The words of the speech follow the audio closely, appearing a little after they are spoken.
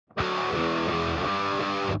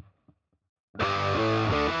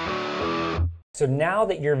So now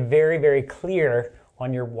that you're very, very clear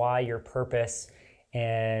on your why, your purpose,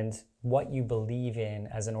 and what you believe in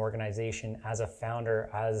as an organization, as a founder,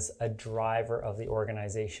 as a driver of the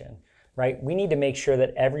organization, right? We need to make sure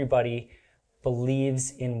that everybody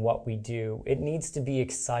believes in what we do. It needs to be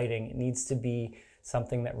exciting. It needs to be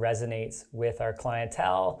something that resonates with our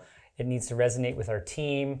clientele. It needs to resonate with our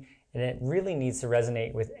team. And it really needs to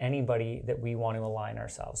resonate with anybody that we want to align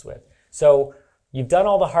ourselves with. So you've done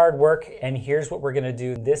all the hard work, and here's what we're going to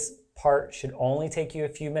do. This part should only take you a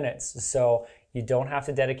few minutes. So you don't have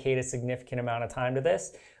to dedicate a significant amount of time to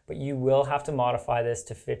this, but you will have to modify this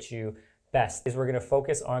to fit you best. We're going to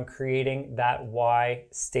focus on creating that why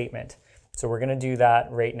statement. So we're going to do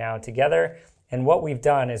that right now together. And what we've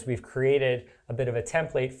done is we've created a bit of a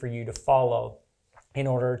template for you to follow in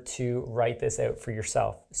order to write this out for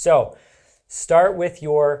yourself. So start with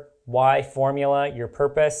your why formula, your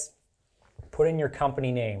purpose. Put in your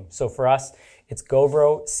company name. So for us, it's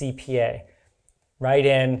𝗬𝗲 𝗕𝗂𝗃. Write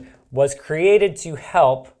in was created to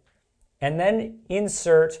help, and then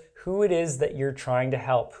insert who it is that you're trying to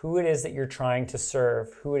help, who it is that you're trying to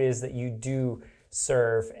serve, who it is that you do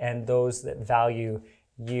serve, and those that value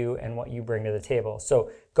you and what you bring to the table.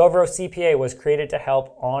 So 𝗬𝗲 𝗕𝗂𝗃 was created to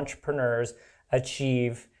help entrepreneurs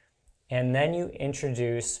achieve, and then you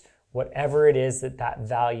introduce whatever it is that that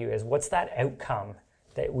value is. What's that outcome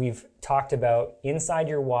that we've talked about inside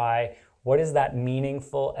your why? What is that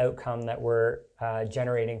meaningful outcome that we're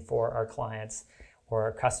generating for our clients or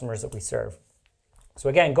our customers that we serve? So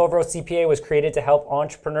again, 𝗬𝗲 𝗕𝗂𝗃 was created to help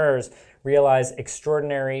entrepreneurs realize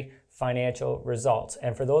extraordinary financial results.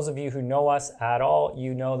 And for those of you who know us at all,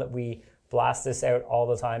 you know that we blast this out all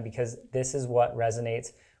the time because this is what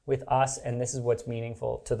resonates with us and this is what's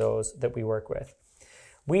meaningful to those that we work with.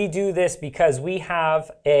 We do this because we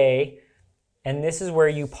have and this is where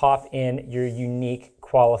you pop in your unique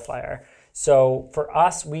qualifier. So for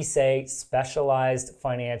us, we say specialized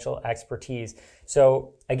financial expertise.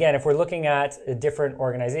 So again, if we're looking at a different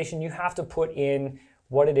organization, you have to put in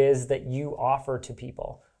what it is that you offer to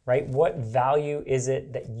people, right? What value is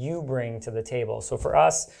it that you bring to the table? So for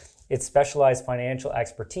us, it's specialized financial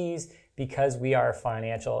expertise because we are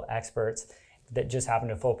financial experts that just happen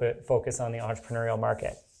to focus on the entrepreneurial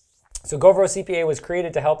market. So 𝗬𝗲 𝗕𝗂𝗃 was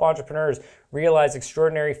created to help entrepreneurs realize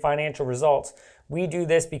extraordinary financial results. We do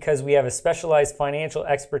this because we have a specialized financial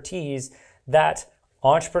expertise that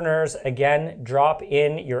entrepreneurs, again, drop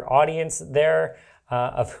in your audience there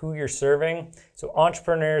of who you're serving. So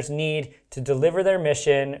entrepreneurs need to deliver their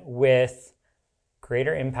mission with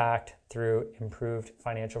greater impact through improved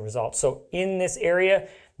financial results. So in this area,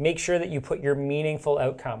 make sure that you put your meaningful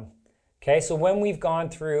outcome. Okay, so when we've gone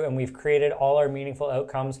through and we've created all our meaningful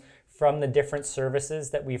outcomes from the different services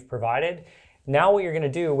that we've provided, now what you're going to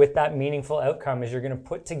do with that meaningful outcome is you're going to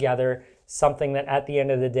put together something that at the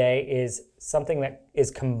end of the day is something that is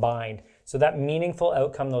combined. So that meaningful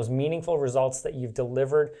outcome, those meaningful results that you've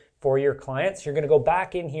delivered for your clients, you're going to go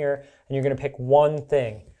back in here and you're going to pick one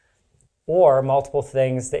thing or multiple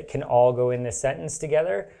things that can all go in this sentence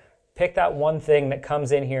together. Pick that one thing that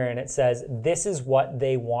comes in here and it says, this is what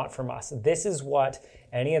they want from us. This is what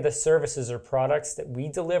any of the services or products that we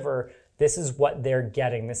deliver, this is what they're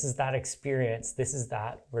getting. This is that experience. This is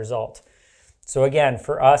that result. So again,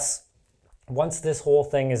 for us, once this whole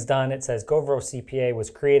thing is done, it says 𝗬𝗲 𝗕𝗂𝗃 was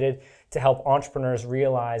created to help entrepreneurs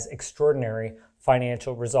realize extraordinary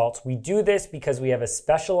financial results. We do this because we have a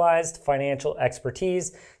specialized financial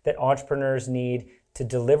expertise that entrepreneurs need to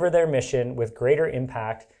deliver their mission with greater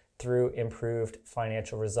impact through improved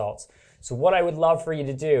financial results. So what I would love for you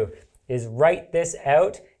to do is write this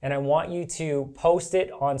out, and I want you to post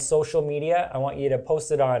it on social media. I want you to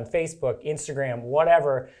post it on Facebook, Instagram,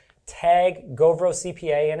 whatever. Tag 𝗬𝗲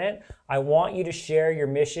𝗕𝗂𝗃 in it. I want you to share your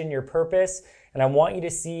mission, your purpose, and I want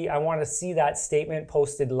to see that statement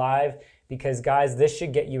posted live, because guys, this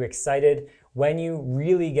should get you excited when you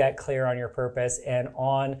really get clear on your purpose and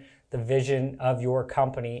on the vision of your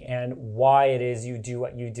company and why it is you do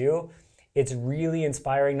what you do. It's really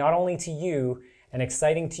inspiring, not only to you and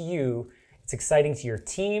exciting to you, it's exciting to your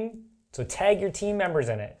team. So tag your team members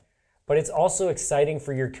in it. But it's also exciting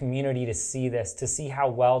for your community to see this, to see how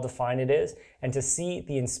well defined it is, and to see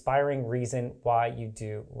the inspiring reason why you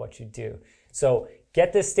do what you do. So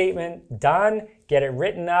get this statement done, get it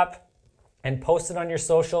written up, and post it on your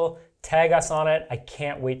social. Tag us on it. I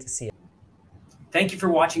can't wait to see it. Thank you for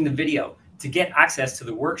watching the video. To get access to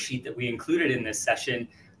the worksheet that we included in this session,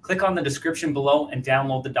 click on the description below and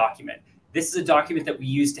download the document. This is a document that we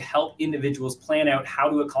use to help individuals plan out how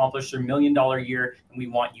to accomplish their $1 million year, and we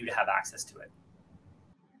want you to have access to it.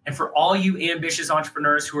 And for all you ambitious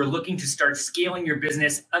entrepreneurs who are looking to start scaling your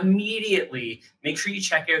business immediately, make sure you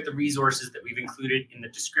check out the resources that we've included in the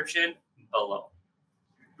description below.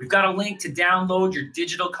 We've got a link to download your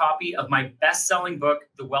digital copy of my best-selling book,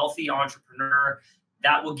 The Wealthy Entrepreneur.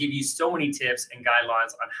 That will give you so many tips and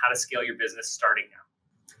guidelines on how to scale your business starting now.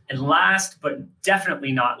 And last, but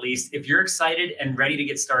definitely not least, if you're excited and ready to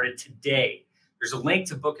get started today, there's a link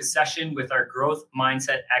to book a session with our growth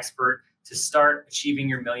mindset expert to start achieving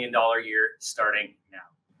your $1 million year starting now.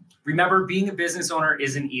 Remember, being a business owner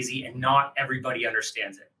isn't easy and not everybody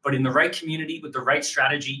understands it. But in the right community with the right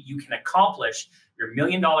strategy, you can accomplish your $1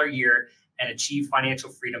 million year and achieve financial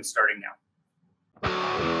freedom starting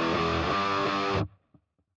now.